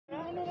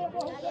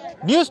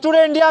News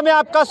today India में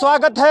आपका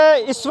स्वागत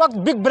है। इस वक्त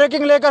बिग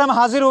ब्रेकिंग लेकर हम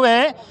हाजिर हुए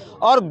हैं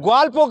और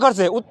ग्वालपोखर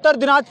से, उत्तर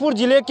दिनाजपुर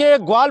जिले के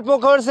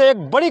ग्वालपोखर से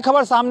एक बड़ी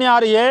खबर सामने आ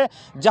रही है,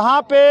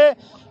 जहां पे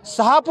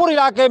शाहपुर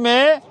इलाके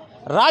में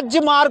राज्य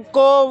मार्ग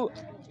को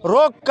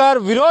रोककर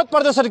विरोध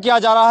प्रदर्शन किया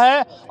जा रहा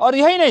है। और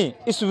यही नहीं,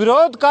 इस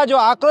विरोध का जो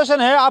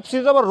आक्रोशन है आप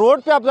सीधे तौर पर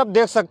रोड पे आप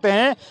देख सकते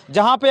हैं,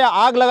 जहां पे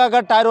आग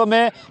लगाकर टायरों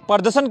में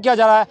प्रदर्शन किया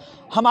जा रहा है।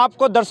 हम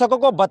आपको दर्शकों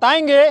को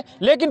बताएंगे,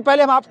 लेकिन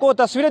पहले हम आपको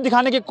तस्वीरें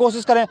दिखाने की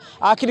कोशिश करें।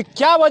 आखिर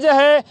क्या वजह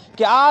है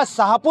कि आज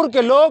शाहपुर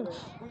के लोग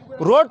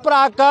रोड पर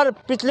आकर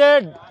पिछले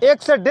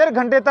 1 से 1.5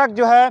 घंटे तक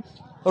जो है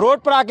रोड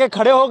पर आके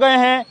खड़े हो गए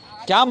हैं,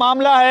 क्या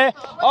मामला है।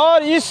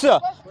 और इस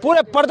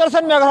पूरे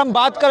प्रदर्शन में अगर हम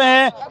बात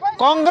करें,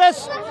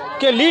 कांग्रेस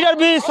के लीडर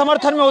भी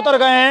समर्थन में उतर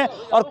गए हैं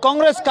और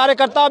कांग्रेस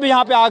कार्यकर्ता भी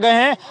यहाँ पे आ गए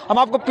हैं। हम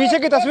आपको पीछे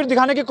की तस्वीर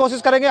दिखाने की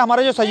कोशिश करेंगे।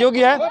 हमारे जो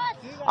सहयोगी है,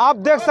 आप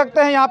देख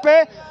सकते हैं यहाँ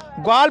पे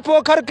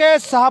ग्वालपोखर के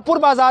शाहपुर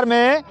बाजार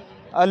में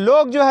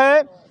लोग जो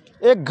है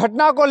एक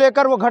घटना को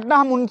लेकर, वो घटना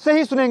हम उनसे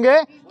ही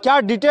सुनेंगे क्या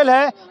डिटेल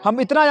है। हम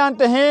इतना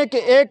जानते हैं कि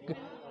एक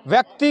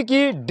व्यक्ति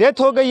की डेथ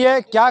हो गई है,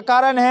 क्या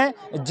कारण है,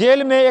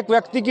 जेल में एक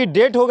व्यक्ति की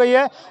डेथ हो गई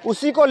है,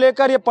 उसी को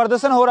लेकर ये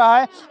प्रदर्शन हो रहा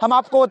है। हम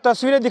आपको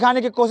तस्वीरें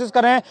दिखाने की कोशिश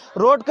कर रहे हैं।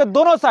 रोड के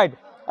दोनों साइड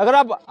अगर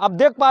आप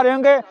देख पा रहे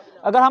होंगे,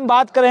 अगर हम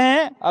बात कर रहे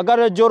हैं,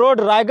 अगर जो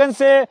रोड रायगंज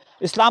से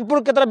इस्लामपुर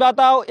की तरफ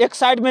जाता हो, एक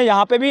साइड में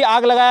यहाँ पे भी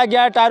आग लगाया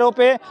गया है टायरों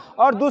पे,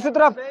 और दूसरी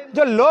तरफ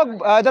जो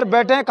लोग इधर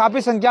बैठे हैं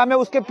काफ़ी संख्या में,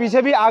 उसके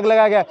पीछे भी आग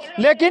लगाया गया है।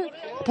 लेकिन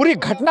पूरी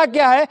घटना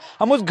क्या है,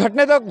 हम उस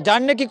घटने तक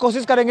जानने की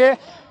कोशिश करेंगे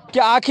कि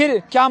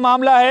आखिर क्या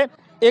मामला है।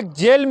 एक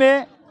जेल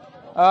में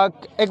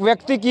एक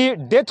व्यक्ति की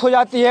डेथ हो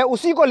जाती है,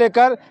 उसी को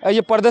लेकर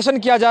ये प्रदर्शन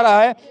किया जा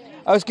रहा है।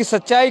 और उसकी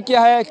सच्चाई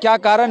क्या है, क्या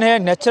कारण है,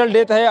 नेचुरल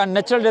डेथ है,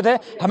 अननेचुरल डेथ है,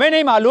 हमें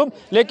नहीं मालूम।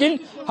 लेकिन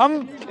हम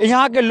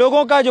यहाँ के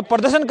लोगों का जो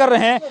प्रदर्शन कर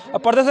रहे हैं,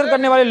 प्रदर्शन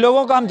करने वाले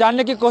लोगों का हम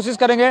जानने की कोशिश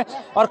करेंगे,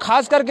 और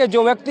ख़ास करके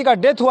जो व्यक्ति का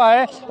डेथ हुआ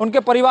है उनके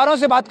परिवारों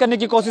से बात करने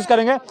की कोशिश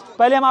करेंगे।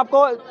 पहले हम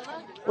आपको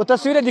वो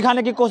तस्वीरें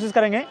दिखाने की कोशिश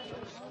करेंगे।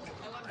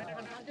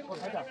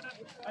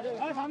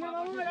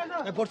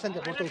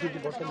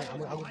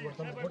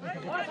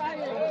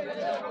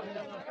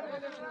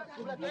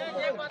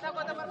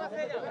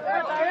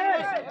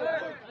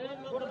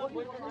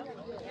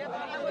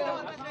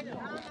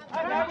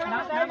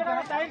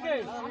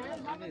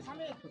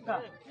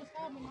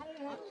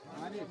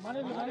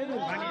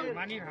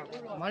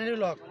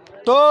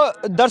 तो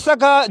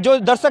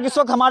दर्शक इस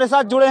वक्त हमारे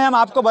साथ जुड़े हैं, हम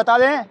आपको बता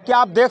दें कि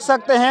आप देख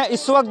सकते हैं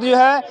इस वक्त जो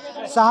है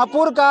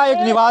शाहपुर का एक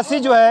निवासी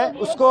जो है,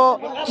 उसको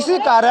किसी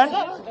कारण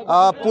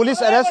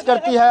पुलिस अरेस्ट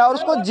करती है और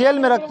उसको जेल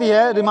में रखती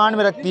है, रिमांड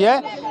में रखती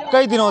है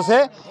कई दिनों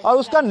से, और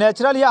उसका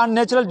नेचुरल या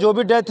अननेचुरल जो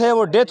भी डेथ है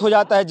वो डेथ हो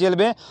जाता है जेल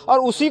में। और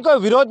उसी के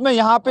विरोध में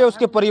यहाँ पे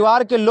उसके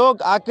परिवार के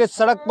लोग आके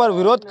सड़क पर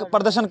विरोध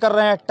प्रदर्शन कर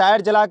रहे हैं,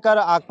 टायर जलाकर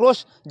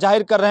आक्रोश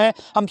जाहिर कर रहे हैं।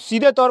 हम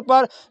सीधे तौर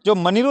पर जो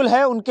मनीरुल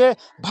है उनके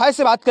भाई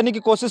से बात करने की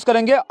कोशिश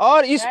करेंगे।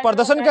 और इस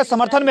प्रदर्शन के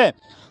समर्थन में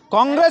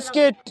कांग्रेस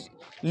के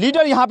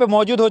लीडर यहाँ पे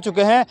मौजूद हो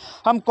चुके हैं।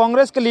 हम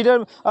कांग्रेस के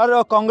लीडर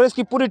और कांग्रेस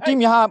की पूरी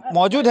टीम यहाँ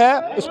मौजूद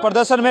है इस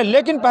प्रदर्शन में,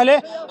 लेकिन पहले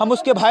हम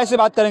उसके भाई से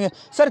बात करेंगे।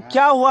 सर,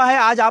 क्या हुआ है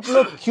आज, आप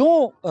लोग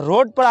क्यों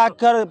रोड पर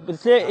आकर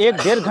पिछले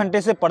 1-1.5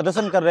 घंटे से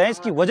प्रदर्शन कर रहे हैं,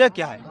 इसकी वजह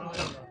क्या है?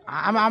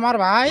 আমার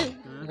ভাই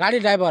গাড়ি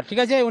ড্রাইভার, ঠিক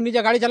আছে, ও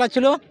নিজে গাড়ি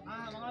চালাচ্ছিল,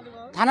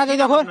 থানাতেই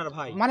যখন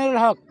মানিরুল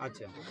হক,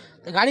 আচ্ছা,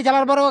 গাড়ি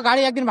চালার পরে ও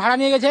গাড়ি একদিন ভাড়া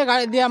নিয়ে গেছে,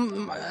 গাড়ি দিয়ে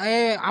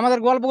আমাদের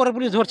গোয়ালপুকুরের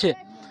পুলিশ ধরছে।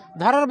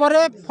 ধরার পরে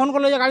ফোন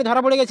করলো যে গাড়ি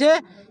ধরা পড়ে গেছে,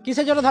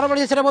 কিসের জন্য ধরা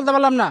পড়েছে সেটা বলতে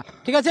পারলাম না,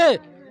 ঠিক আছে।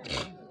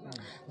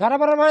 ধরা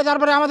পড়ার পরে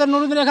তারপরে আমাদের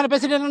নুরুদ্দিন, এখানে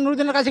প্রেসিডেন্ট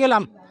নুরুদ্দিনের কাছে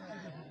গেলাম,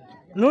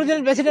 নুরুদ্দিন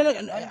প্রেসিডেন্ট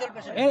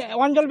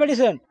অঞ্চল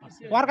প্রেসিডেন্ট,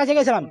 ওর কাছে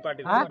গেছিলাম,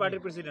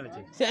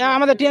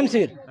 আমাদের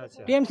টিএমসির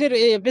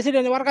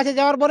প্রেসিডেন্ট, ওর কাছে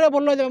যাওয়ার পরে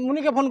বললো যে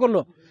মুনিকে ফোন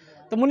করলো,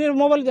 তো মুনির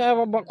মোবাইল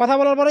কথা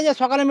বলার পরে যে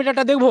সকালে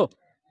মিটারটা দেখবো,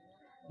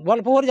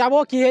 গোয়ালপুকুর যাবো,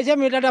 কী হয়েছে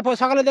মিটারটা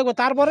সকালে দেখবো।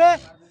 তারপরে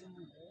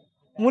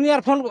মুনি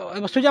আর ফোন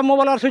সুইচ অফ,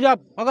 মোবাইল আর সুইচ অফ,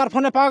 ওর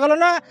ফোনে পাওয়া গেল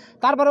না।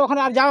 তারপরে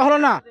ওখানে আর যাওয়া হলো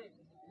না।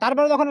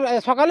 তারপরে তখন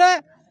সকালে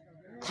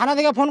থানা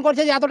থেকে ফোন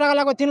করছে যে এত টাকা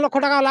লাগবে, 3 লক্ষ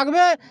টাকা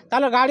লাগবে,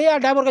 তাহলে গাড়ি আর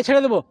ড্রাইভারকে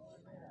ছেড়ে দেবো।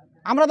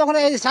 আমরা তখন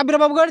এই সাব্বির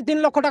বাবুকে 3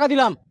 লক্ষ টাকা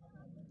দিলাম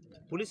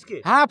পুলিশকে,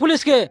 হ্যাঁ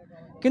পুলিশকে।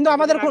 কিন্তু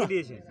আমাদের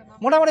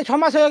মোটামুটি 6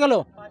 মাস হয়ে গেল,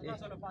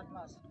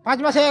 5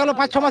 মাস হয়ে গেল,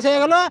 5-6 মাস হয়ে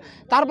গেল।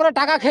 তারপরে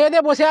টাকা খেয়ে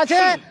দিয়ে বসে আছে,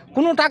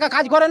 কোনো টাকা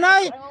কাজ করে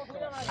নাই।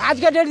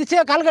 আজকে ডেট দিচ্ছে,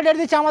 কালকে ডেট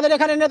দিচ্ছে, আমাদের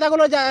এখানে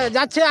নেতাগুলো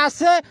যাচ্ছে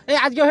আসছে, এই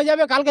আজকে হয়ে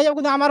যাবে কালকে যাবে,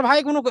 কিন্তু আমার ভাই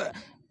কোনো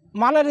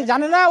মালের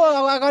জানে না, ও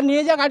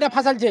নিয়ে যা গাড়িটা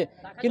ফাঁসালছে,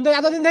 কিন্তু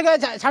এতদিন থেকে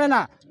ছাড়ে না।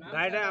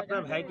 গাড়িটা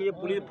আপনার ভাইকে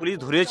পুলিশ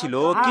ধরেছিল,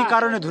 কি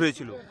কারণে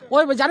ধরেছিল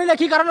ওই জানি না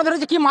কি কারণে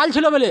ধরেছে, কি মাল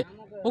ছিল বলে,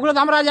 ওগুলো তো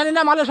আমরা জানি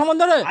না মালের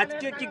সম্বন্ধে।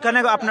 আজকে কি কারণে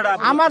আপনারা,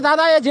 আমার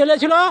দাদা এ জেলে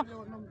ছিল,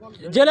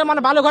 জেলে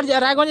মানে বালুঘাট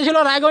রায়গঞ্জে ছিল,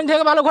 রায়গঞ্জ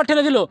থেকে বালুঘাট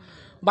ঠেলে দিল,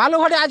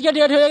 বালুঘাটে আজকে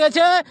ডেট হয়ে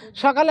গেছে।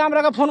 সকালে আমরা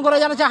ফোন করে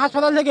জানাচ্ছি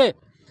হাসপাতাল থেকে,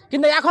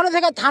 কিন্তু এখনো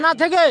থেকে থানা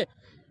থেকে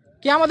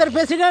কি আমাদের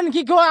প্রেসিডেন্ট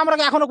কি কেউ আমরা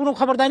এখনো কোনো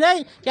খবর দেয় নাই।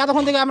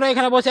 এতক্ষণ থেকে আমরা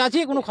এখানে বসে আছি,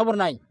 কোনো খবর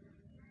নাই,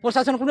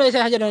 প্রশাসন কোনো এসে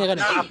হাজির হয়ে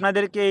এখানে।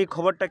 আপনাদেরকে এই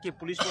খবরটা কি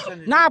পুলিশ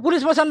না, পুলিশ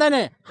প্রশাসন দেয়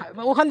না,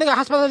 ওখান থেকে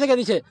হাসপাতাল থেকে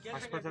দিছে,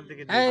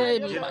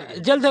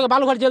 জেল থেকে,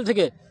 বালুঘাট জেল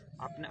থেকে।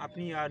 আপনি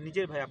আপনি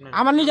নিজের ভাই আপনার?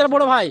 আমার নিজের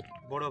বড় ভাই।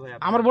 বড় ভাই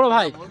আমার বড়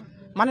ভাই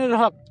মানির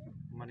হক।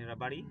 মানিরা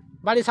বাড়ি?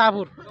 বাড়ি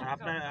শাहपुर।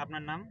 আপনার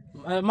আপনার नाम?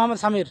 मोहम्मद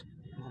समीर।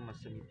 मोहम्मद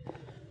समीर।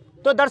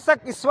 तो दर्शक,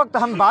 इस वक्त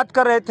हम बात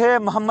कर रहे थे,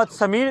 मोहम्मद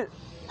समीर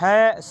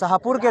हैं,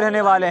 शाहपुर के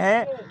रहने वाले हैं।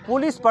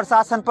 पुलिस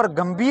प्रशासन पर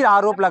गंभीर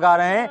आरोप लगा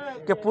रहे हैं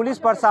कि पुलिस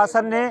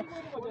प्रशासन ने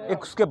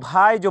एक उसके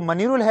भाई जो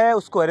मनीरुल है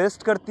उसको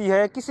अरेस्ट करती है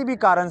किसी भी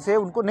कारण से,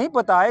 उनको नहीं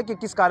पता है कि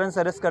किस कारण से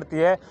अरेस्ट करती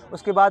है,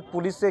 उसके बाद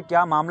पुलिस से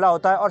क्या मामला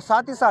होता है, और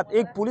साथ ही साथ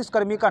एक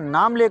पुलिसकर्मी का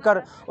नाम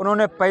लेकर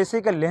उन्होंने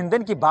पैसे के लेन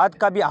देन की बात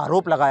का भी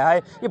आरोप लगाया है।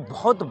 ये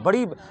बहुत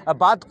बड़ी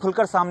बात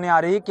खुलकर सामने आ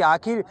रही है कि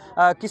आखिर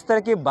किस तरह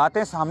की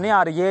बातें सामने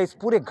आ रही है इस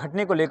पूरे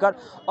घटने को लेकर।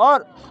 और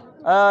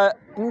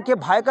इनके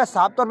भाई का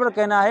साफ तौर पर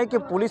कहना है कि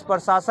पुलिस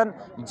प्रशासन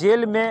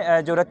जेल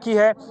में जो रखी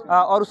है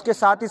और उसके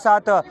साथ ही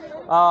साथ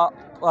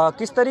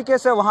किस तरीके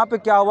से वहाँ पे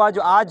क्या हुआ,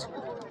 जो आज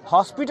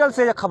हॉस्पिटल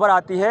से खबर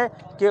आती है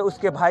कि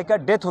उसके भाई का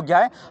डेथ हो गया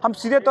है। हम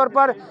सीधे तौर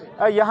पर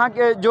यहाँ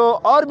के जो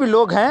और भी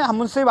लोग हैं हम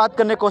उनसे बात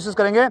करने की कोशिश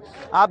करेंगे।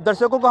 आप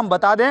दर्शकों को हम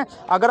बता दें,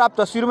 अगर आप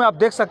तस्वीरों में आप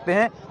देख सकते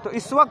हैं तो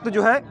इस वक्त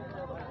जो है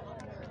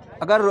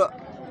अगर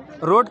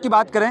रोड की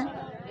बात करें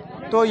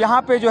तो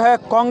यहाँ पे जो है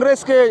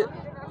कांग्रेस के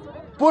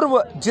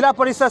पूर्व जिला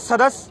परिषद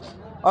सदस्य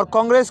और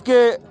कांग्रेस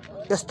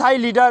के स्थायी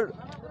लीडर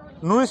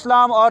नूर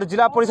इस्लाम और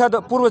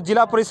पूर्व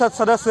जिला परिषद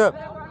सदस्य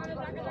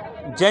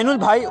जैनुल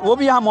भाई, वो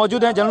भी यहाँ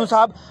मौजूद हैं। जैनुल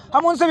साहब,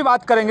 हम उनसे भी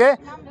बात करेंगे।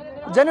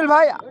 जैनुल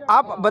भाई,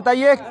 आप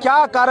बताइए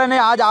क्या कारण है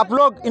आज आप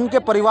लोग इनके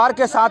परिवार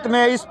के साथ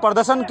में इस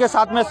प्रदर्शन के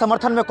साथ में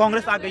समर्थन में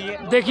कांग्रेस आ गई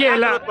है? देखिए,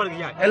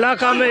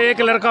 इलाका में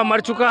एक लड़का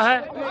मर चुका है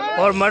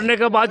और मरने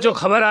के बाद जो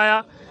खबर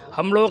आया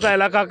हम लोगों का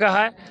इलाका का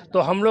है, तो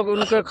हम लोग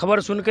उनके खबर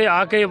सुन के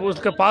आके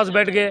उसके पास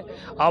बैठ गए।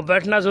 आप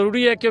बैठना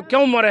ज़रूरी है कि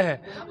क्यों मरे हैं,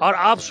 और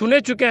आप सुने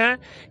चुके हैं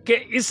कि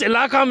इस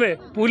इलाका में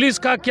पुलिस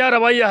का क्या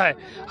रवैया है।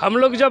 हम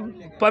लोग जब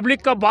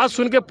पब्लिक का बात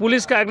सुन के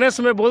पुलिस का अगेंस्ट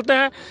में बोलते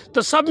हैं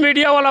तो सब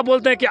मीडिया वाला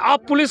बोलते हैं कि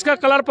आप पुलिस का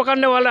कलर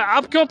पकड़ने वाला है,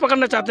 आप क्यों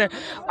पकड़ना चाहते हैं।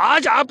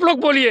 आज आप लोग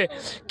बोलिए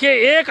कि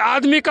एक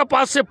आदमी का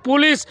पास से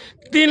पुलिस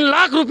 3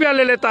 लाख रुपया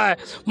ले लेता है,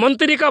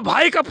 मंत्री का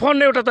भाई का फ़ोन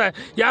नहीं उठाता है,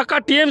 यहाँ का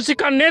टीएमसी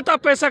का नेता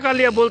पैसा का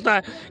लिए बोलता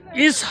है।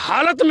 इस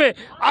हालत में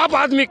आप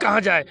आदमी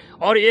कहाँ जाए,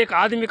 और एक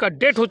आदमी का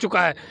डेथ हो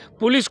चुका है।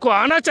 पुलिस को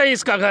आना चाहिए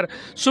इसका घर,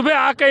 सुबह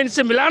आकर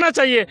इनसे मिलाना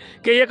चाहिए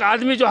कि एक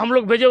आदमी जो हम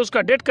लोग भेजे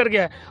उसका डेथ कर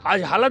गया है।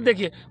 आज हालत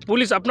देखिए,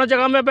 पुलिस अपना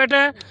जगह में बैठे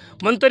हैं,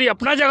 मंत्री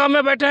अपना जगह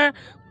में बैठे हैं,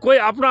 कोई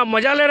अपना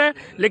मजा ले रहे हैं,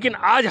 लेकिन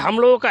आज हम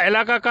लोगों का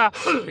इलाका का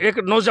एक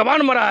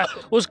नौजवान मरा है,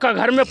 उसका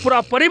घर में पूरा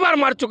परिवार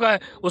मार चुका है,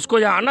 उसको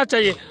यहाँ आना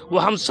चाहिए। वो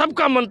हम सब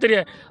का मंत्री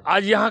है।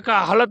 आज यहाँ का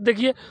हालत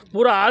देखिए,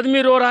 पूरा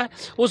आदमी रो रहा है।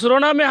 उस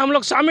रोना में हम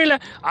लोग शामिल हैं,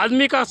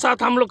 आदमी का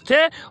साथ हम लोग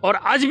थे और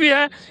आज भी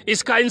है।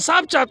 इसका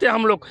इंसाफ चाहते हैं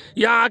हम लोग।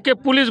 यहाँ आके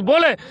पुलिस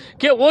बोले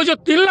कि वो जो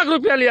 3 लाख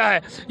रुपया लिया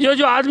है, ये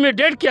जो आदमी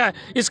डेथ किया है,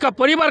 इसका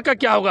परिवार का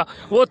क्या होगा।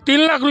 वो 3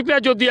 लाख रुपया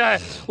जो दिया है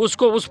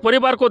उसको उस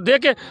परिवार को दे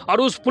के,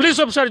 और उस पुलिस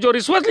अफसर जो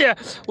रिश्वत लिया है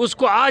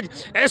उसको आज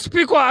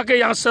एसपी को आके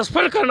यहाँ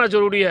सस्पेंड करना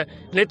जरूरी है।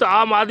 नहीं तो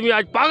आम आदमी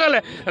आज पागल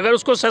है। अगर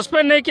उसको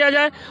सस्पेंड नहीं किया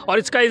जाए और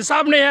इसका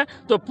इंसाफ नहीं है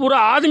तो पूरा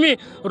आदमी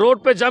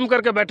रोड पे जम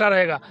करके बैठा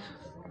रहेगा।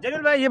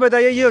 जैनुल भाई, ये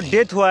बताइए, ये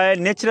डेथ हुआ है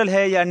नेचुरल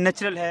है या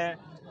अननेचुरल है?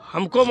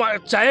 हमको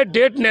चाहे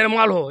डेथ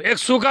नॉर्मल हो। एक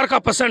शुगर का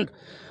पेशेंट,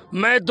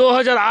 मैं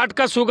 2008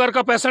 का शुगर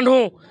का पेशेंट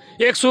हूँ।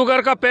 एक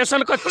शुगर का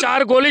पेशेंट को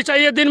 4 गोली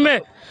चाहिए दिन में,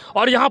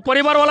 और यहाँ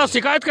परिवार वाला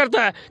शिकायत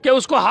करता है कि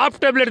उसको हाफ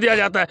टेबलेट दिया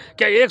जाता है।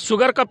 क्या एक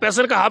शुगर का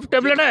पेशेंट का हाफ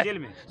टेबलेट है?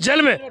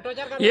 जेल में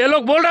ये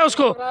लोग बोल रहे हैं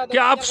उसको कि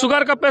आप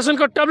शुगर का पेशेंट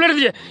को टेबलेट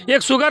दीजिए।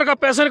 एक शुगर का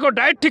पेशेंट को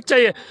डाइट ठीक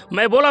चाहिए।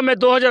 मैं बोला मैं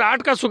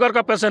 2008 का शुगर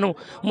का पेशेंट हूँ,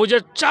 मुझे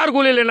 4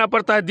 गोली लेना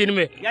पड़ता है दिन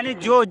में। यानी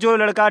जो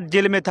लड़का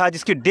जेल में था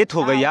जिसकी डेथ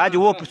हो गई आज,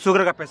 वो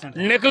शुगर का पेशेंट?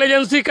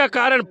 नेग्लिजेंसी का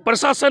कारण,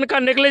 प्रशासन का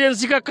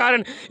नेग्लिजेंसी का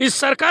कारण, इस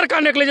सरकार का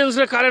नेग्लिजेंसी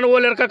के कारण वो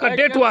लड़का का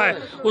डेथ हुआ है।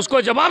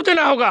 उसको जवाब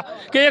देना होगा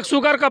कि एक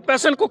शुगर का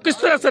पेशेंट को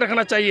किस तरह से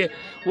रखना चाहिए।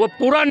 वो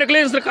पूरा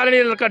नेग्लिजेंस के कारण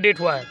ये लड़का डेथ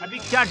हुआ है। अभी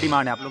क्या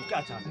डिमांड है आप लोग, क्या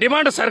चाहते हैं?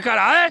 डिमांड सरकार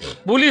आए,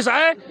 पुलिस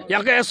आए,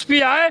 यहाँ के एसपी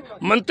आए,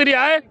 मंत्री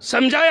आए,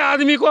 समझाए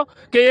आदमी को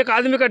कि एक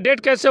आदमी का डेथ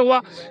कैसे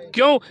हुआ,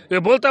 क्यों। ये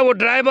बोलता है वो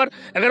ड्राइवर,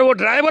 अगर वो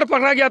ड्राइवर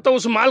पकड़ा गया तो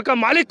उस माल का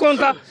मालिक कौन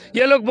था।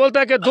 ये लोग बोलता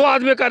है कि 2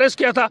 आदमी का अरेस्ट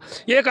किया था,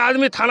 एक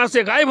आदमी थाना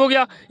से गायब हो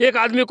गया, एक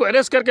आदमी को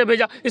अरेस्ट करके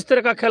भेजा। इस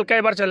तरह का खेल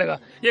कई बार चलेगा।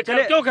 ये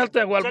खेल क्यों खेलते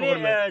हैं ग्वालपोखर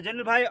में?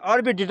 जैनुल भाई,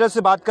 और भी डिटेल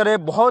से बात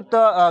करें, बहुत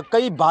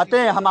कई बातें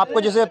हम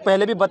आपको जैसे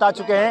पहले भी बता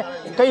चुके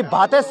हैं, कई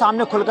बातें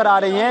सामने खुलकर आ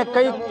रही हैं,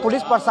 कई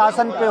पुलिस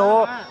प्रशासन पे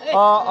हो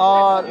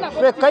और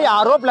पे कई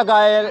आरोप लगा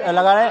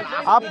रहे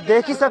हैं। आप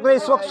देख ही सकते,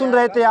 इस वक्त सुन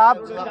रहे थे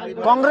आप,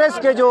 कांग्रेस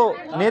के जो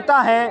नेता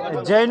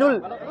हैं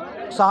जैनुल,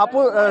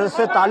 शाहपुर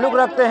से ताल्लुक़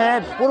रखते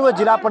हैं, पूर्व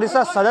जिला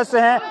परिषद सदस्य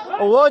हैं,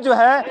 वो जो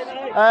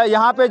है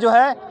यहाँ पे जो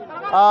है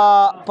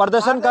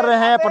प्रदर्शन कर रहे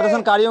हैं,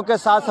 प्रदर्शनकारियों के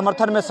साथ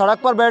समर्थन में सड़क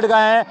पर बैठ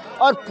गए हैं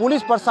और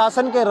पुलिस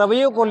प्रशासन के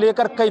रवैये को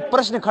लेकर कई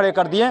प्रश्न खड़े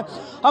कर दिए।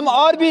 हम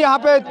और भी यहाँ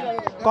पे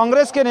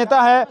कांग्रेस के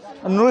नेता है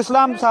नूर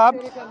इस्लाम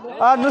साहब,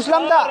 नूर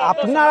इस्लाम दा,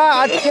 আপনারা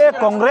আজকে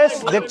কংগ্রেস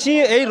দেখছি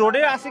এই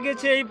রোডে আসে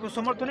গেছে এই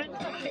সমর্থনে?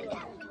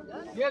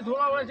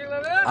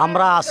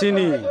 আমরা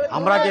আসিনি,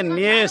 আমরাকে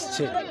নিয়ে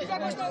এসছে।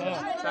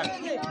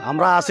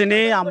 আমরা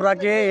আসিনি,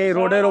 আমরাকে এই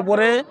রোডের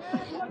উপরে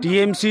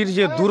টিএমসির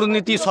যে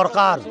দুর্নীতি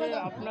সরকার,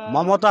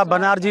 মমতা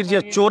ব্যানার্জির যে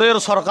চোরের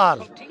সরকার,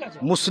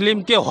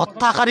 মুসলিমকে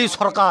হত্যাকারী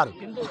সরকার,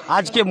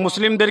 আজকে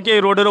মুসলিমদেরকে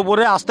এই রোডের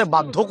ওপরে আসতে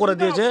বাধ্য করে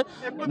দিয়েছে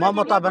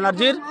মমতা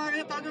ব্যানার্জির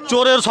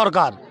চোরের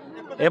সরকার।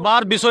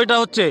 এবার বিষয়টা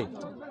হচ্ছে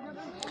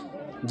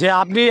যে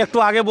আপনি একটু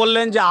আগে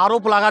বললেন যে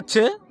আরোপ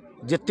লাগাচ্ছে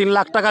যে 3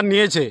 লাখ টাকা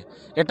নিয়েছে।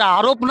 এটা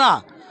আরোপ না,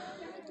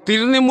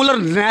 তৃণমূলের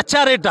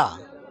নেচার। এটা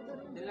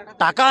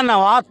টাকা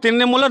নেওয়া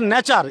তৃণমূলের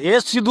নেচার। এ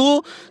শুধু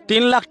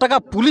 3 লাখ টাকা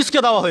পুলিশকে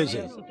দেওয়া হয়েছে।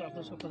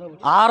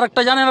 আর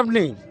একটা জানেন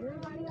আপনি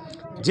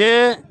যে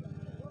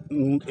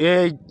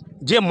এই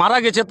যে মারা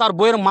গেছে তার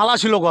বইয়ের মালা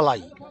ছিল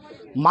গলায়,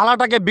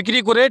 মালাটাকে বিক্রি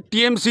করে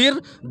টিএমসির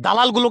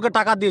দালালগুলোকে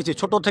টাকা দিয়েছে,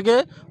 ছোট থেকে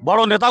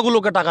বড়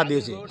নেতাগুলোকে টাকা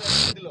দিয়েছে।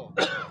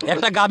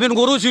 একটা গাভীর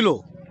গরু ছিল,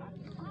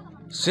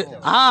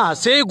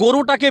 সেই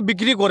গরুটাকে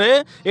বিক্রি করে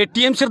এই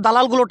টিএমসির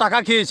দালালগুলো টাকা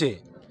খেয়েছে।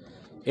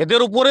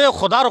 এদের উপরে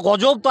খোদার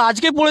গজব তো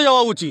আজকে পড়ে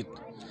যাওয়া উচিত।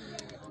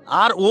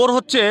 আর ওর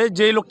হচ্ছে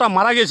যে লোকটা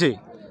মারা গেছে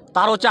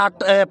তার হচ্ছে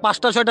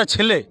 5-6টা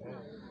ছেলে,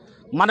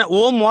 মানে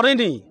ও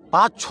মরেনি,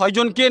 5-6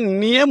 জনকে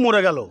নিয়ে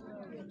মরে গেল,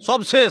 সব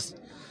শেষ।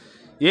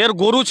 এর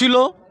গরু ছিল,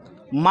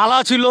 মালা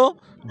ছিল,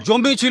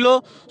 জমি ছিল,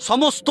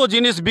 সমস্ত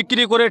জিনিস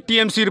বিক্রি করে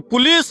টিএমসির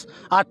পুলিশ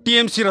আর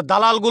টিএমসির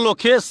দালালগুলো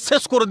খেয়ে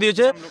শেষ করে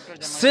দিয়েছে।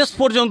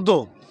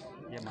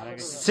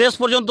 শেষ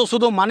পর্যন্ত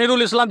শুধু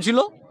মানিরুল ইসলাম ছিল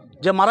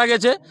যে মারা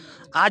গেছে।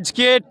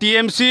 আজকে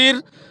টিএমসির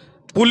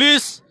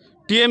পুলিশ,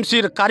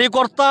 টিএমসির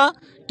কার্যকর্তা,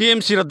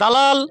 টিএমসির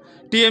দালাল,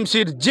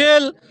 টিএমসির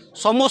জেল,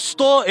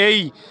 সমস্ত এই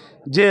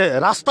যে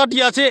রাস্তাটি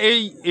আছে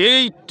এই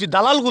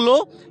দালালগুলো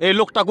এই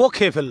লোকটাকেও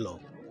খেয়ে ফেললো।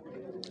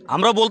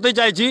 আমরা বলতে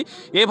চাইছি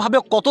এভাবে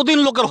কতদিন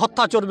লোকের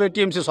হত্যা চলবে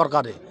টিএমসি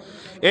সরকারে।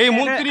 এই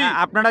মন্ত্রী,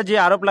 আপনারা যে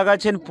আরোপ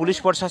লাগাচ্ছেন পুলিশ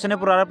প্রশাসনের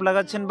উপর আরোপ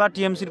লাগাচ্ছেন বা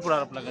টিএমসির উপর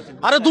আরোপ লাগাচ্ছেন?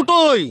 আরে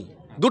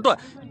দুটো,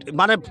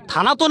 মানে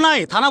থানা তো নাই।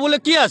 থানা বলে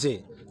কি আছে?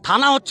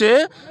 থানা হচ্ছে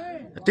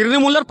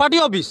তৃণমূলের পার্টি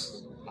অফিস।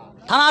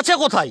 থানা আছে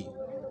কোথায়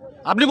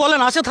আপনি বলেন?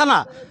 আছে থানা?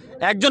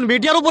 একজন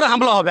মিডিয়ার উপরে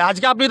হামলা হবে।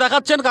 আজকে আপনি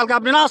দেখাচ্ছেন, কালকে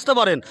আপনি না আসতে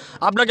পারেন,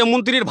 আপনাকে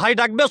মন্ত্রীর ভাই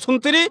ডাকবে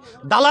সুন্ত্রী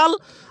দালাল,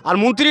 আর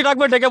মন্ত্রী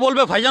ডাকবে, ডেকে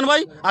बोलबे भाईजान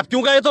भाई आप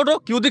क्यों गए तो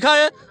क्यों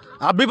दिखाए,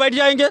 आप भी बैठ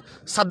जाएंगे।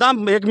 सद्दाम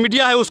एक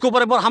मीडिया है, उसके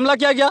ऊपर हमला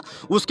किया गया,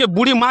 उसके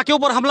बूढ़ी माँ के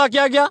ऊपर हमला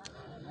किया गया,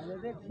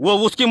 वो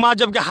उसकी माँ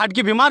जबकि हार्ट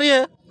की बीमारी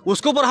है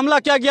उसके ऊपर हमला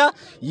किया गया।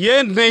 ये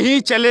नहीं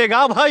चलेगा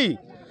भाई।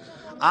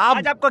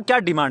 आज आपका क्या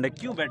डिमांड है,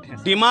 क्यों बैठे?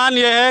 डिमांड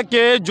ये है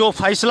कि जो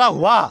फैसला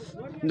हुआ,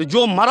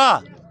 जो मरा,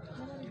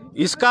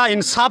 इसका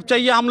इंसाफ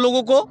चाहिए हम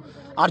लोगों को।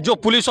 और जो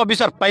पुलिस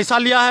ऑफिसर पैसा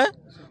लिया है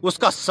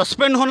उसका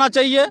सस्पेंड होना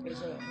चाहिए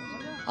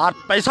और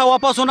पैसा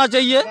वापस होना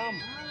चाहिए।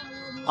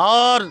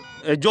 और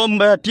जो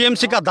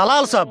टीएमसी का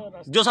दलाल सब,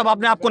 जो सब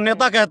अपने आप को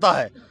नेता कहता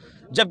है,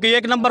 जबकि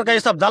 1 नंबर का ये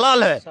सब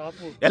दलाल है।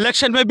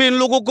 इलेक्शन में भी इन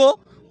लोगों को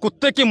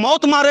कुत्ते की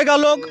मौत मारेगा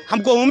लोग,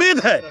 हमको उम्मीद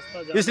है।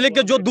 इसलिए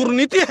कि जो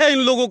दुर्नीति है इन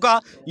लोगों का,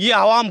 ये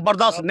आवाम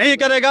बर्दाश्त नहीं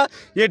करेगा।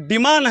 ये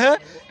डिमांड है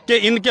कि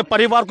इनके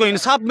परिवार को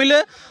इंसाफ मिले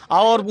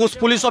और उस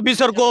पुलिस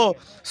ऑफिसर को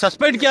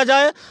सस्पेंड किया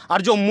जाए।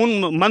 और जो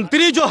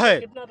मंत्री जो है,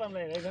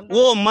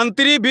 वो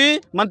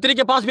मंत्री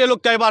के पास भी ये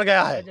लोग कई बार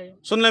गया है,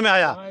 सुनने में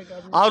आया।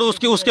 और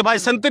उसके भाई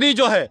संतरी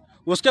जो है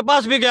उसके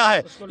पास भी गया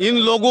है। इन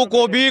लोगों को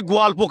भी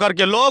ग्वालपोखर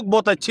के लोग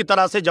बहुत अच्छी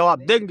तरह से जवाब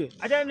देंगे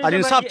और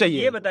इंसाफ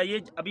चाहिए। ये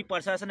बताइए, अभी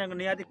प्रशासन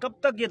नहीं आती, कब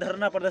तक ये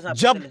धरना प्रदर्शन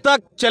जब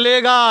तक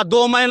चलेगा?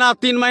 2 महीना,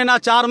 3 महीना,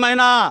 4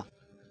 महीना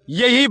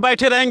यही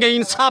बैठे रहेंगे।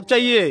 इंसाफ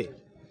चाहिए,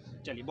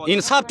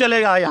 इंसाफ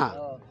चलेगा यहाँ।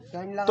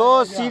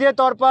 तो सीधे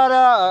तौर पर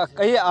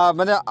कई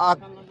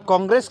मतलब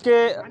कांग्रेस के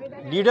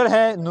लीडर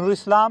हैं नूरुल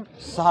इस्लाम,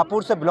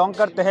 शाहपुर से बिलोंग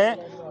करते हैं।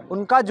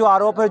 उनका जो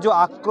आरोप है, जो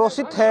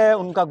आक्रोशित है,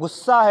 उनका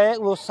गुस्सा है,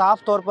 वो साफ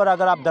तौर पर,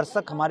 अगर आप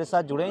दर्शक हमारे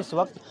साथ जुड़े इस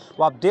वक्त,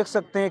 वो आप देख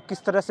सकते हैं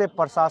किस तरह से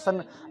प्रशासन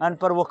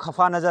पर वो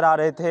खफा नज़र आ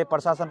रहे थे,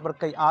 प्रशासन पर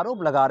कई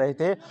आरोप लगा रहे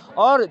थे।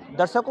 और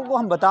दर्शकों को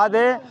हम बता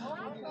दें,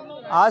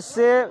 आज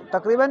से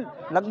तकरीबन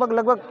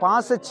लगभग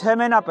 5 से 6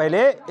 महीना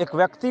पहले एक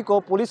व्यक्ति को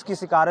पुलिस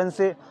किसी कारण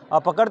से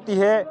पकड़ती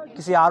है,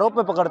 किसी आरोप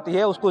में पकड़ती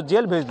है, उसको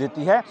जेल भेज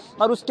देती है।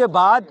 और उसके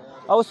बाद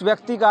उस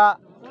व्यक्ति का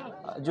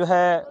जो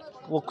है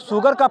वो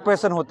शुगर का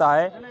पेशेंट होता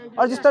है।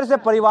 और जिस तरह से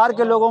परिवार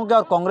के लोगों के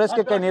और कांग्रेस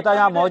के कई नेता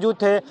यहाँ मौजूद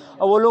थे,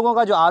 और वो लोगों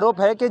का जो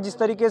आरोप है कि जिस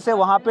तरीके से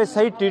वहाँ पे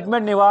सही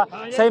ट्रीटमेंट नहीं हुआ,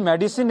 सही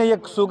मेडिसिन नहीं,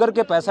 एक शुगर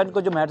के पेशेंट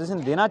को जो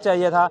मेडिसिन देना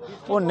चाहिए था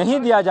वो नहीं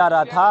दिया जा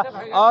रहा था।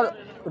 और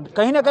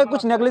कहीं ना कहीं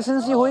कुछ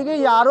नेग्लिजेंसी हुई गई,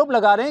 ये आरोप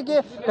लगा रहे हैं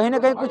कि कहीं ना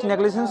कहीं कुछ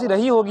नेग्लिजेंसी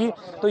रही होगी,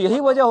 तो यही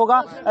वजह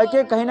होगा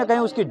कि कहीं ना कहीं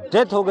उसकी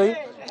डेथ हो गई।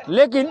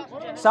 लेकिन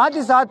साथ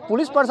ही साथ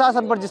पुलिस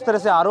प्रशासन पर जिस तरह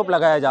से आरोप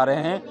लगाए जा रहे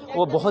हैं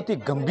वो बहुत ही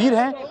गंभीर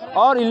हैं।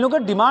 और इन लोगों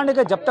की डिमांड है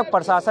कि जब तक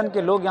प्रशासन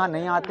के लोग यहाँ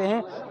नहीं आते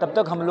हैं तब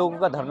तक हम लोगों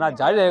का धरना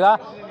जारी रहेगा।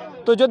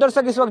 तो जो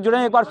दर्शक इस वक्त जुड़े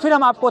हैं, एक बार फिर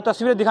हम आपको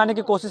तस्वीरें दिखाने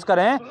की कोशिश कर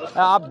रहे हैं।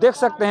 आप देख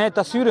सकते हैं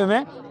तस्वीरों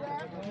में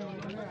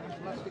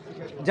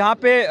जहाँ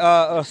पे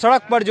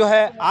सड़क पर जो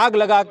है आग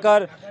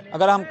लगाकर,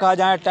 अगर हम कहा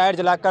जाए टायर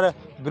जलाकर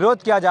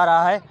विरोध किया जा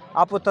रहा है।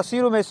 आप वो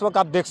तस्वीरों में इस वक्त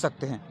आप देख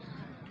सकते हैं।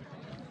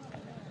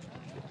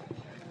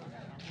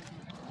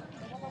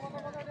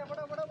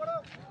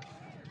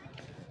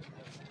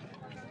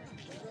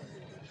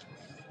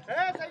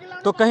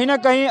 तो कहीं ना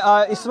कहीं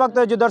इस वक्त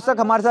जो दर्शक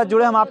हमारे साथ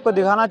जुड़े, हम आपको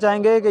दिखाना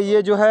चाहेंगे कि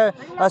ये जो है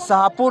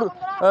शाहपुर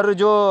और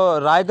जो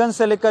रायगंज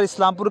से लेकर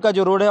इस्लामपुर का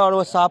जो रोड है और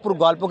वो शाहपुर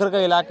ग्वालपोखर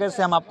के इलाके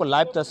से हम आपको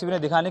लाइव तस्वीरें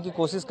दिखाने की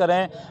कोशिश कर रहे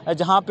हैं,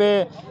 जहाँ पे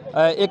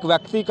एक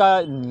व्यक्ति का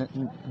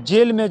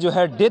जेल में जो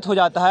है डेथ हो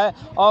जाता है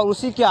और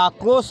उसी के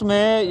आक्रोश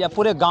में या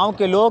पूरे गांव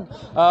के लोग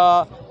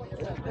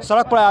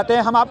सड़क पर आते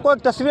हैं। हम आपको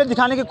एक तस्वीर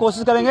दिखाने की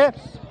कोशिश करेंगे।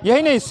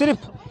 यही नहीं,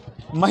 सिर्फ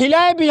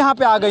महिलाएं भी यहाँ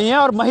पे आ गई हैं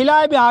और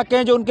महिलाएं भी आके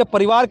हैं, जो उनके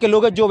परिवार के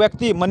लोग हैं। जो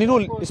व्यक्ति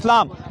मनीरुल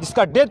इस्लाम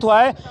जिसका डेथ हुआ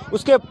है,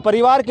 उसके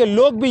परिवार के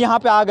लोग भी यहाँ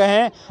पे आ गए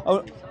हैं।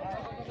 और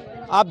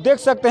आप देख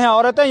सकते हैं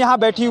औरतें यहाँ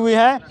बैठी हुई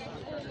हैं,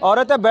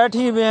 औरतें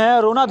बैठी हुई हैं,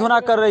 रोना धोना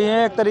कर रही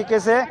हैं एक तरीके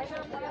से।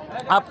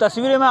 आप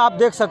तस्वीरें में आप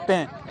देख सकते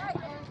हैं,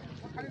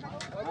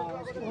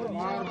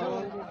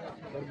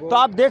 तो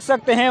आप देख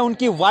सकते हैं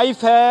उनकी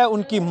वाइफ है,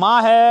 उनकी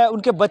माँ है,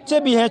 उनके बच्चे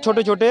भी हैं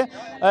छोटे छोटे।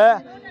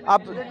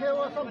 आप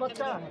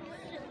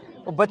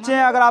बच्चे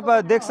हैं, अगर आप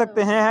देख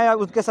सकते हैं,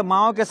 उसके सब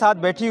माँओं के साथ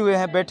बैठे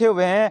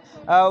हुए हैं,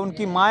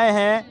 उनकी माएँ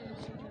हैं।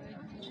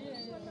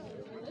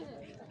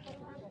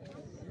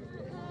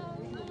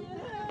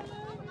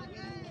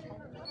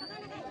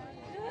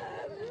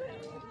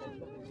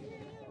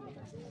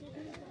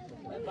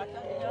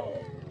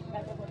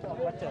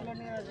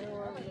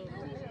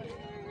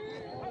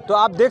 तो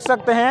आप देख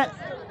सकते हैं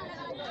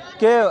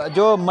कि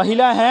जो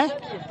महिला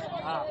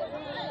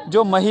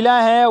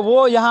हैं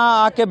वो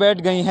यहाँ आके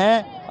बैठ गई हैं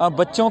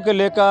बच्चों के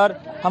लेकर।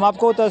 हम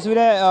आपको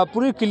तस्वीरें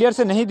पूरी क्लियर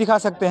से नहीं दिखा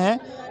सकते हैं,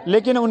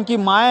 लेकिन उनकी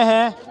माएँ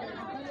हैं।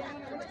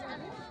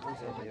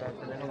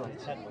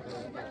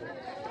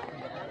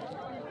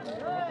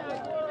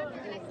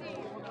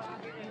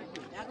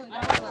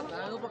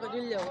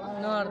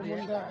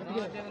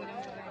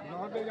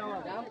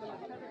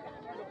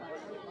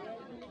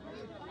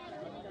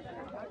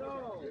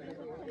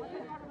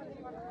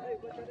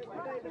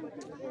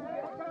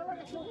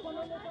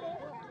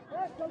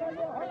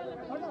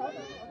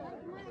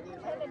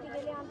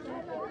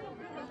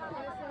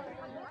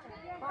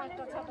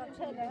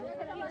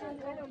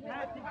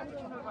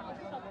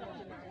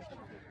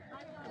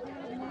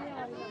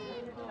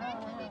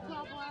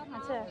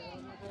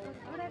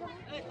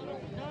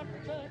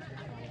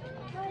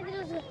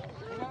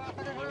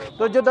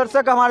 तो जो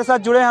दर्शक हमारे साथ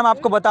जुड़े हैं, हम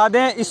आपको बता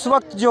दें, इस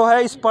वक्त जो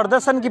है इस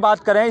प्रदर्शन की बात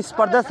करें, इस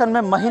प्रदर्शन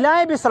में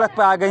महिलाएं भी सड़क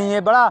पर आ गई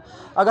हैं। बड़ा,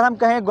 अगर हम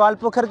कहें,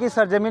 ग्वालपोखर की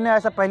सरजमीन में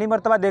ऐसा पहली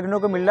मर्तबा देखने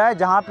को मिल रहा है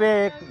जहां पे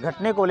एक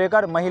घटने को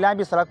लेकर महिलाएं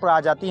भी सड़क पर आ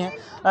जाती हैं।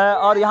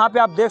 और यहां पे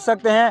आप देख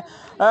सकते हैं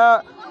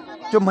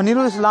जो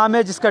मनीरुल इस्लाम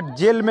है जिसका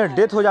जेल में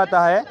डेथ हो जाता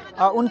है,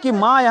 उनकी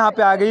माँ यहाँ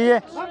पे आ गई है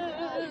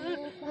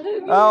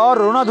और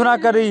रोना धोना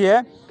कर रही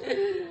है।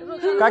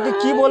 काकी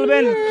की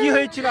बोलबेन की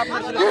होई छिल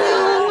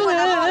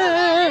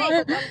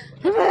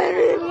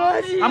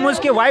हम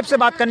उसके वाइफ से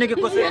बात करने की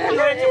कोशिश।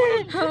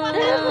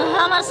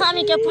 हमार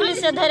स्वामी के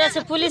पुलिस से धरे से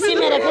पुलिस ही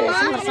मेरे फिर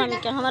हमार स्वामी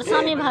के, हमार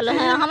स्वामी भालो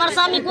है। हमार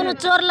स्वामी कोनो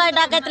चोर लाई,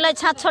 डाकैत लाई,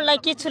 छात छोड़ लाई,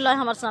 किछु लाई।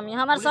 हमार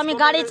स्वामी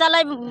गाड़ी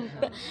चलाई,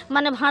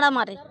 माने भाड़ा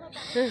मारे,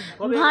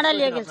 भाड़ा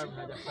लिए गेल।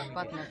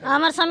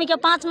 हमार स्वामी के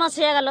 5 मास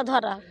हो गेल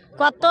धरा।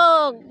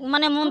 कतो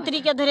माने मंत्री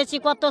के धरे छी,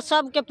 कतो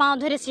सबके पाँव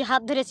धरे छी, हाथ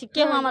धरे छी,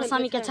 केहू हमार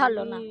स्वामी के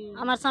छाड़लो ना।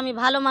 हमार स्वामी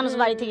भालो मानुष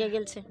बाड़ी থেকে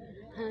गेल छे।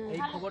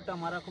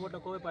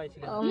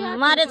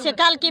 मारे छे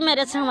काल की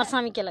मेरे छे हमार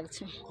स्वामी के लग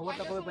छे।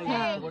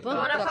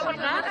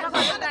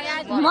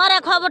 मारे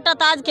खबरटा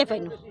तो आज के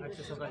पैनु,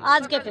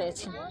 आज के पे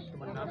छे।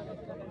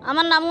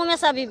 আমার নাম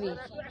উমেশ বিবি।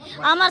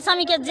 আমার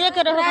স্বামীকে যে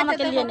করে হোক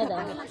আমাকে নিয়ে নিয়ে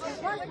যাবে।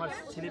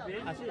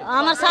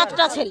 আমার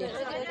 7টা ছেলে,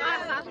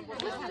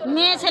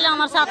 মেয়ে ছেলে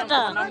আমার 7টা।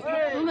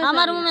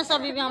 আমার উমেশ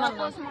বিবি আমার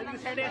नाम।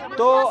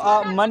 तो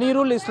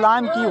मनीरुल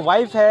इस्लाम की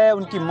वाइफ है,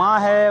 उनकी माँ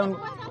है,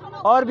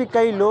 और भी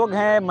कई लोग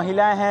हैं,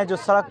 महिलाएं हैं जो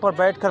सड़क पर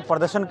बैठकर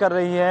प्रदर्शन कर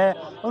रही है।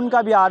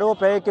 उनका भी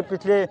आरोप है कि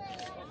पिछले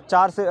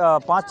 4 से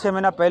 5-6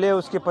 महीना पहले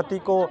उसके पति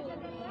को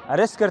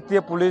अरेस्ट करती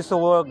है पुलिस।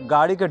 वो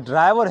गाड़ी के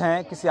ड्राइवर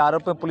हैं, किसी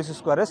आरोप में पुलिस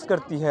उसको अरेस्ट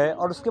करती है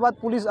और उसके बाद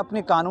पुलिस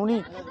अपनी कानूनी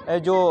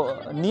जो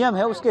नियम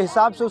है उसके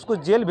हिसाब से उसको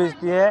जेल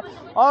भेजती है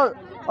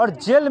और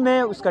जेल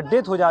में उसका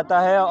डेथ हो जाता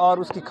है। और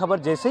उसकी खबर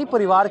जैसे ही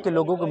परिवार के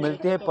लोगों को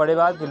मिलती है,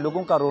 परिवार के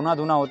लोगों का रोना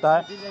धोना होता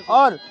है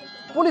और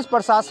पुलिस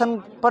प्रशासन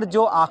पर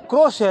जो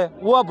आक्रोश है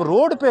वो अब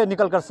रोड पे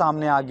निकलकर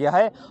सामने आ गया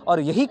है। और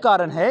यही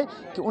कारण है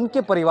कि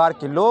उनके परिवार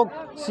के लोग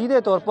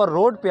सीधे तौर पर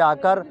रोड पे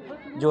आकर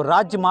जो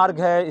राज्य मार्ग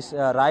है इस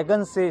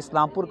रायगंज से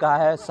इस्लामपुर का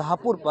है,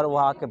 शाहपुर पर,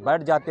 वहाँ आके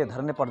बैठ जाते हैं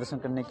धरने प्रदर्शन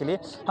करने के लिए।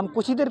 हम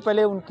कुछ ही देर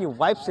पहले उनकी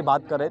वाइफ से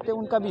बात कर रहे थे,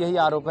 उनका भी यही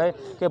आरोप है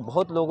कि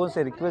बहुत लोगों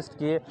से रिक्वेस्ट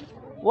किए,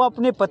 वो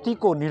अपने पति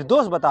को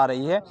निर्दोष बता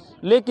रही है।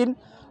 लेकिन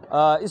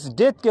इस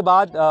डेथ के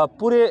बाद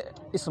पूरे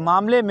इस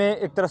मामले में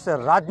एक तरह से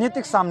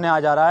राजनीतिक सामने आ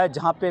जा रहा है,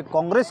 जहाँ पे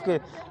कांग्रेस के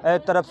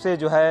तरफ से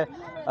जो है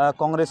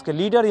कांग्रेस के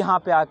लीडर यहाँ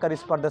पे आकर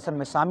इस प्रदर्शन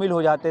में शामिल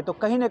हो जाते हैं। तो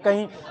कहीं ना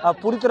कहीं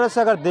पूरी तरह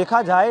से अगर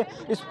देखा जाए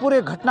इस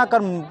पूरे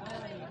घटनाक्रम,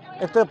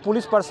 एक तरह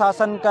पुलिस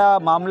प्रशासन का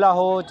मामला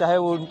हो, चाहे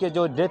वो उनके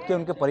जो डेथ के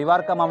उनके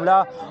परिवार का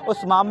मामला,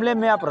 उस मामले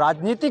में आप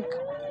राजनीतिक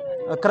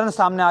करण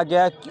सामने आ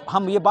गया है।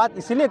 हम ये बात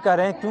इसीलिए कह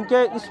रहे हैं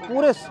क्योंकि इस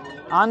पूरे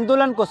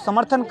आंदोलन को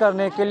समर्थन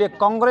करने के लिए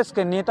कांग्रेस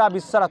के नेता भी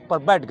सड़क पर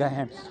बैठ गए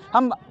हैं।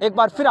 हम एक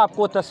बार फिर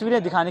आपको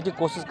तस्वीरें दिखाने की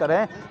कोशिश कर रहे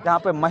हैं जहाँ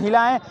पे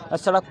महिलाएं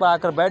सड़क पर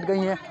आकर बैठ गई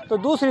हैं, तो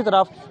दूसरी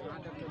तरफ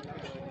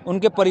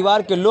उनके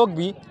परिवार के लोग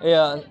भी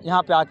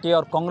यहाँ पे आके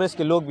और कांग्रेस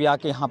के लोग भी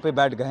आके यहाँ पे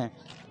बैठ गए हैं।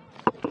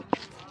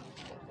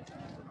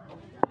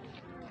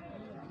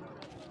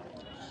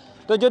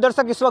 तो जो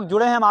दर्शक इस वक्त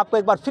जुड़े हैं, हम आपको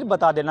एक बार फिर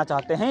बता देना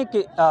चाहते हैं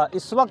कि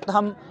इस वक्त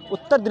हम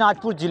उत्तर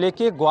दिनाजपुर ज़िले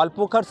के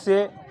ग्वालपोखर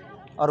से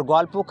और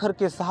ग्वालपोखर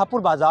के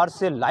शाहपुर बाज़ार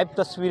से लाइव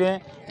तस्वीरें,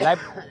 लाइव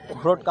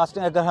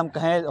ब्रॉडकास्टिंग अगर हम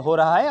कहें हो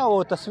रहा है, और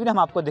वो तस्वीरें हम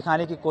आपको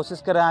दिखाने की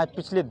कोशिश कर रहे हैं।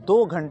 पिछले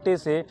 2 घंटे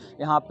से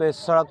यहाँ पे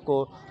सड़क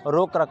को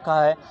रोक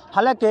रखा है।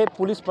 हालांकि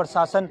पुलिस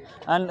प्रशासन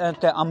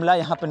का अमला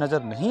यहाँ पे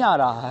नज़र नहीं आ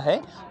रहा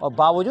है और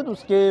बावजूद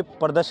उसके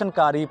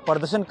प्रदर्शनकारी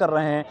प्रदर्शन कर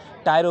रहे हैं,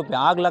 टायरों पे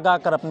आग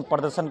लगाकर अपने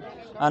प्रदर्शन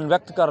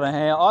व्यक्त कर रहे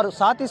हैं और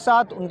साथ ही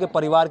साथ उनके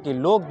परिवार के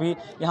लोग भी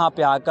यहाँ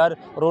पे आकर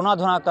रोना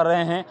धोना कर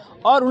रहे हैं।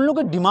 और उन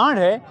लोगों की डिमांड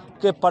है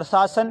कि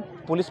प्रशासन,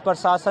 पुलिस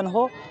प्रशासन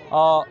हो,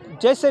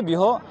 जैसे भी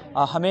हो,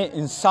 हमें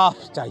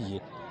इंसाफ चाहिए।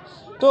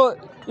 तो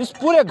इस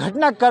पूरे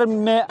घटनाक्रम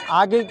में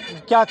आगे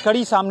क्या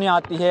कड़ी सामने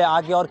आती है,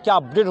 आगे और क्या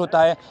अपडेट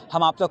होता है,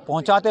 हम आप तक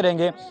पहुंचाते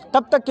रहेंगे।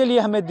 तब तक के लिए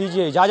हमें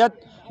दीजिए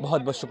इजाज़त।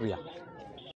 बहुत बहुत शुक्रिया।